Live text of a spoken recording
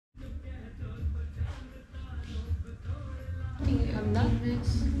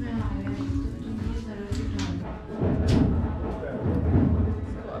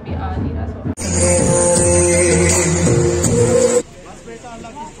अभी आ नहीं रहा सो।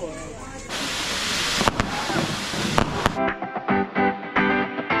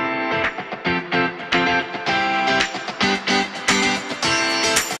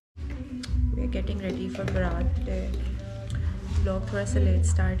 We are getting ready for Barat today. Vlog थोड़ा सा late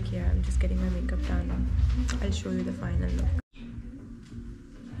start किया. I'm just getting my makeup done. I'll show you the final look.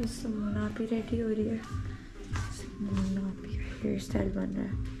 ये समोना भी ready हो रही है. समोना भी हेयर स्टाइल बन रहा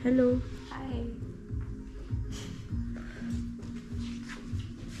है. Hello. Hi.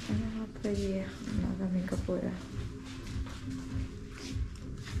 यहाँ पर ये हमारा मेकअप हो रहा है.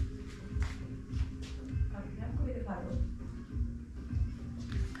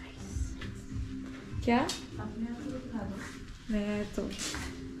 क्या मैं तो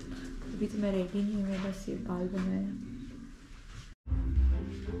अभी तो मैं रेडी नहीं हूँ. मैं बस ये बाल बनाया.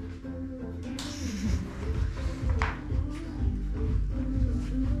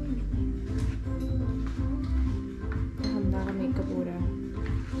 हमारा मेकअप हो रहा है.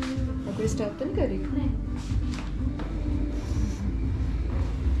 मैं कोई स्टेप तो नहीं कर रही हूँ.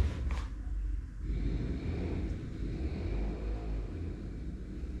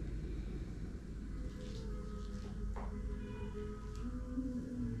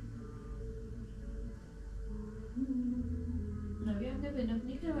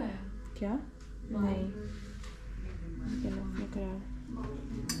 नहीं करवाया क्या? नहीं नहीं कराया.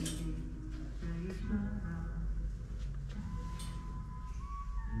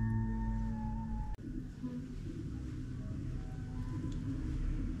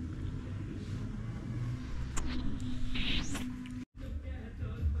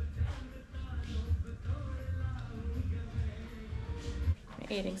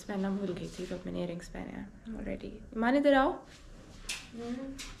 इयरिंग्स पहनना भूल गई थी तो मैंने इयरिंग्स पहने हैं ऑलरेडी. मान इधर आओ.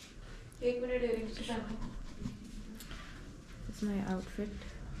 1 मिनट इयरिंग्स पहनो. It's my outfit.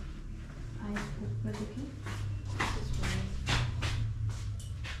 ऊपर देखिए.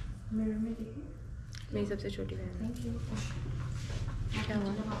 मिरर में देखिए. मेरी सबसे छोटी बहन. Thank you. क्या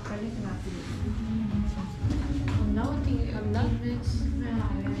हुआ? हम ना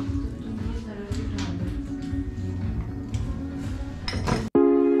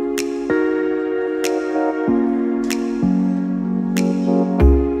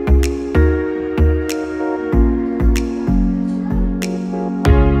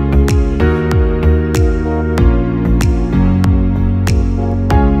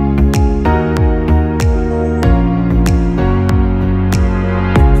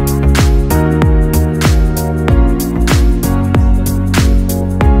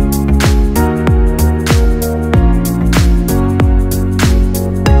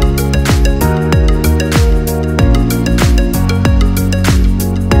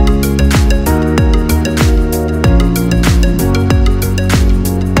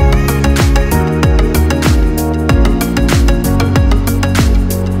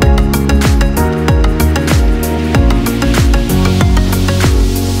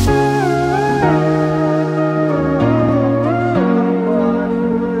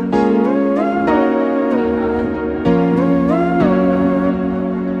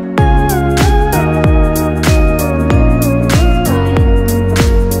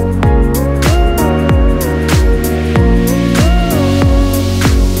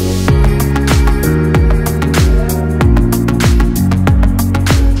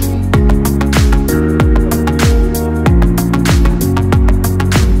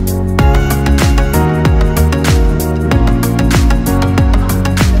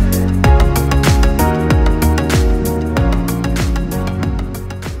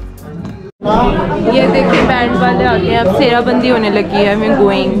ये देखिए बैंड वाले आ गए. अब सेराबंदी होने लगी है. मैं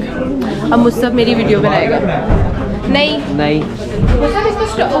गोइंग. अब मुस्तफ मेरी वीडियो बनाएगा. नहीं नहीं मुस्तफ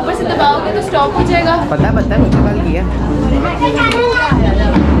इसको ऊपर से दबाओगे तो स्टॉप हो जाएगा. पता है मुझे कल किया.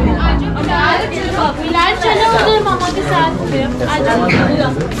 चलो उधर मामा के साथ.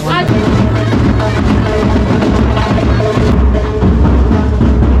 आज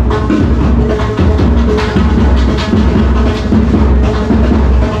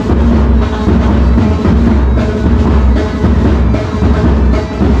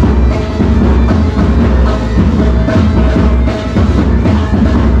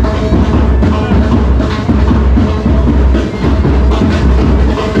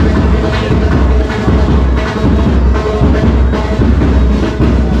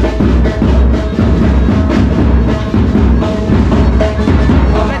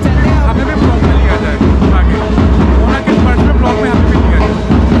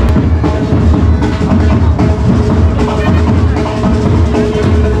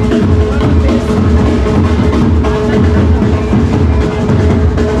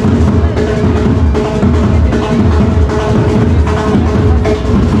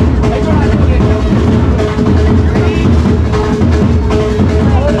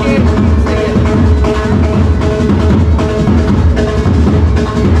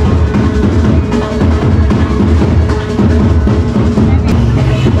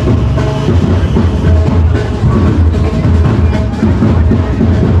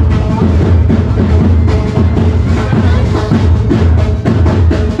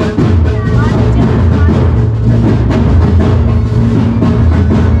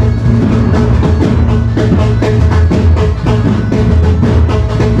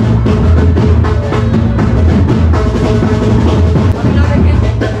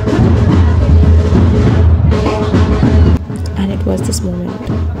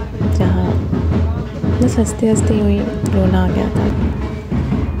बस हंसते हंसते यूँ ही रोना आ गया था।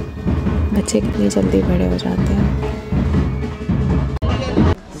 बच्चे कितनी जल्दी बड़े हो जाते हैं।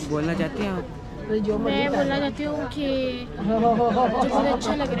 बोलना चाहती हैं आप? मैं बोलना चाहती हूँ कि मुझे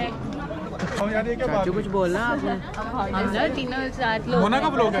अच्छा लग रहा है। चाचू कुछ बोलना आपने? हम ना तीनों साथ लोग मोना का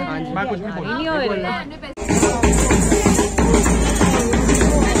ब्लॉग है। मैं कुछ नहीं नहीं हो रहा।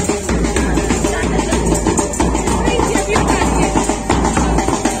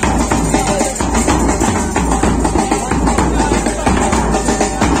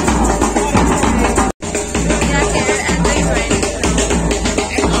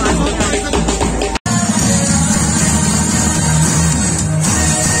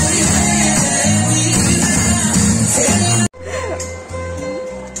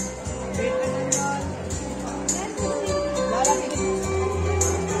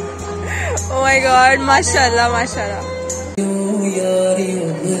 Oh my God, माशाल्लाह माशाल्लाह।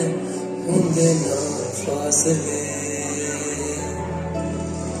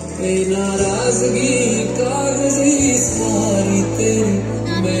 नाराजगी कागजी सारी तेरी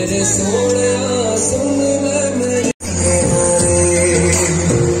मेरे सोने सुन मेरे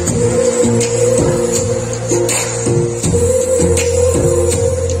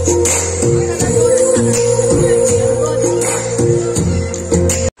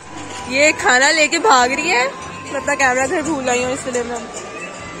ये खाना लेके भाग रही है। मतलब कैमरा घर भूल आई हूँ, इसलिए मैं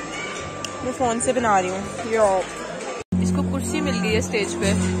फोन से बना रही हूँ। यो इसको कुर्सी मिल गई है स्टेज पे।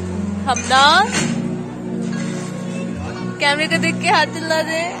 हम ना कैमरे को देख के हाथ हिला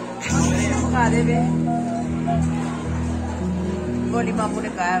दे। बोली मामू ने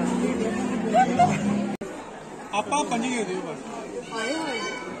कहा आपा पंजी दे दियो बस।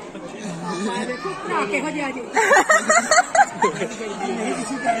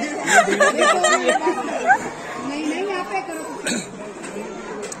 नहीं यहाँ पे करो।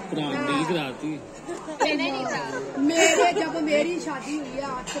 मेरे जब मेरी शादी हुई है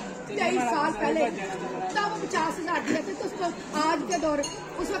आज से 23 साल पहले, तब 50,000 दिए थे। तो आज के दौर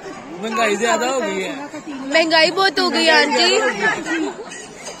उस वक्त महंगाई ज्यादा हो गई है। महंगाई बहुत हो गई आंटी।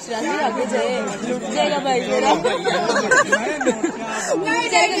 आगे जाए लुट जाएगा भाई मेरा।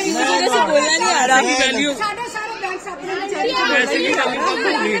 बोलना नहीं आ रहा।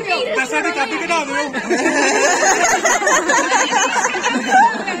 पैसा की कापी कटा दो।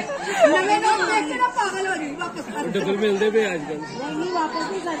 पागल हो रही वापस डबल मिलते पे आजकल। नहीं वापस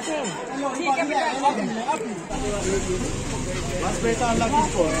नहीं करते। बस बेटा अल्लाह की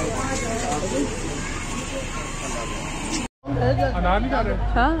अनार नहीं खा रहे?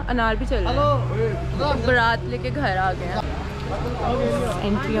 हाँ अनार भी चल रहा है। बारात लेके घर आ गए हैं।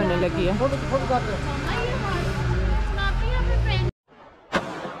 एंट्री होने लगी है।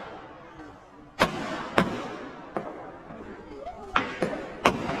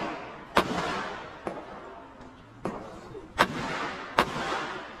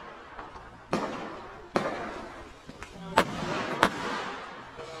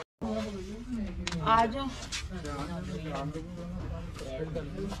 आ जाओ।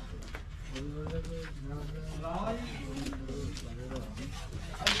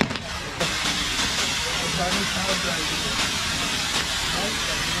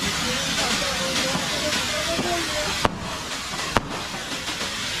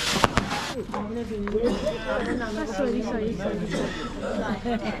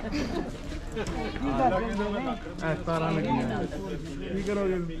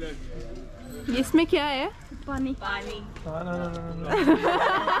 इसमें क्या है? पानी।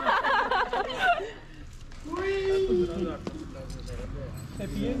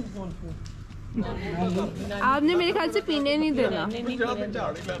 आपने मेरे ख्याल से पीने नहीं देना।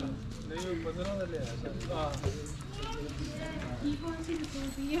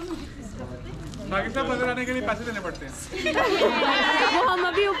 पाकिस्तान बंद रहने के लिए पैसे देने पड़ते हैं। वो हम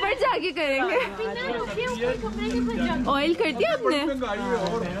अभी ऊपर जाके करेंगे। ऑयल कर दिया आपने?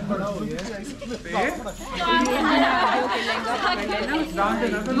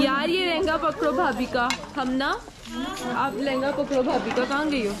 यार ये लहंगा पकड़ो भाभी का। हम ना आप लहंगा पकड़ो भाभी का। कहाँ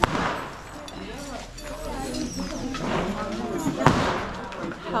गई हो?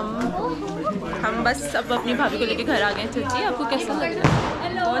 हम बस अब अपनी भाभी को लेके घर आ गए। चाची आपको कैसा लग रहा है?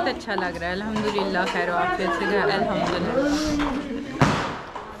 बहुत अच्छा लग रहा है अल्हम्दुलिल्लाह। खैर आफियत से घर अल्हम्दुलिल्लाह।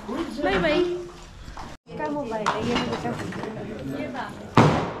 Bye bye. क्या मोबाइल है ये बेटा?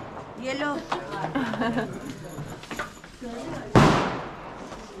 ये लो।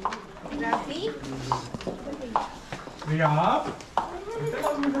 राफी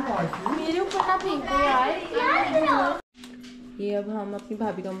मेरे ऊपर ना फेंको यार। ये अब हम अपनी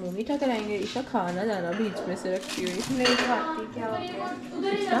भाभी का मुंह मीठा कराएंगे। ईशा खाना जाना बीच में से रखी हुई नहीं खाती, क्या हो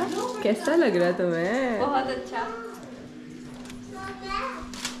गया? ईशा कैसा लग रहा है तुम्हें? बहुत अच्छा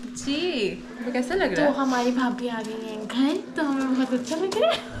जी, तो कैसा लग रहा तो है? हमारी भाभी आ गई है घर, तो हमें बहुत अच्छा लग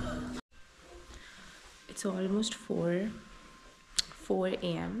रहा है। इट्स ऑलमोस्ट 4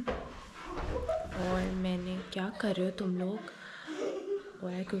 AM और मैंने क्या कर रहे हो तुम लोग?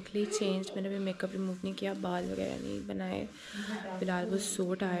 और आई क्विकली चेंज। मैंने अभी मेकअप रिमूव नहीं किया, बाल वगैरह नहीं बनाए। फिलहाल वो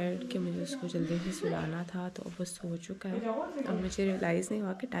सो टायर्ड कि मुझे उसको जल्दी से सुलाना था, तो अब वो सो चुका है। अब मुझे रियलाइज़ नहीं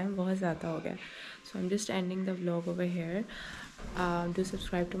हुआ कि टाइम बहुत ज़्यादा हो गया। सो I am just ending the vlog over here. Do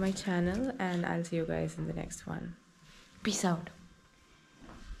subscribe to my channel and I will see you guys in the next one. Peace out.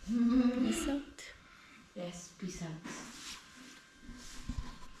 Peace out. Yes, peace out.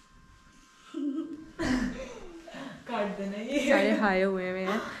 काट देना ये। सारे हाए हुए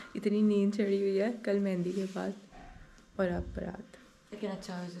हैं, इतनी नींद चढ़ी हुई है कल मेहंदी के बाद और अब बारात। लेकिन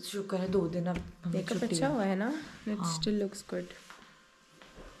अच्छा है, शुक्र है 2 दिन अब मेकअप अच्छा हुआ है ना? It still looks good.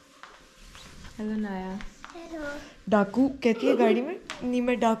 Hello नाया। डाकू कहती है गाड़ी में, नहीं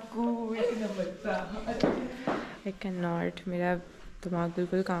मैं डाकू। आई कैन नॉट, मेरा दिमाग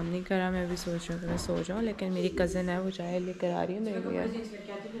बिल्कुल काम नहीं कर रहा। मैं भी सोच रही हूँ कि मैं सो जाऊँ, लेकिन मेरी कज़न है, वो चाय लेकर आ रही है मेरे लिए।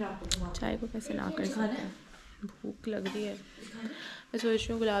 चाय को कैसे ना कर सकते हैं, भूख लग रही है। मैं सोच रही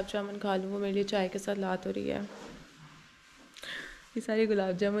हूँ गुलाब जामुन खा लूँ, वो मेरे लिए चाय के साथ ला तो रही है। ये सारे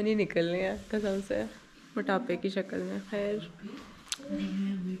गुलाब जामुन ही निकलने हैं कसम से, मोटापे की शक्ल में। खैर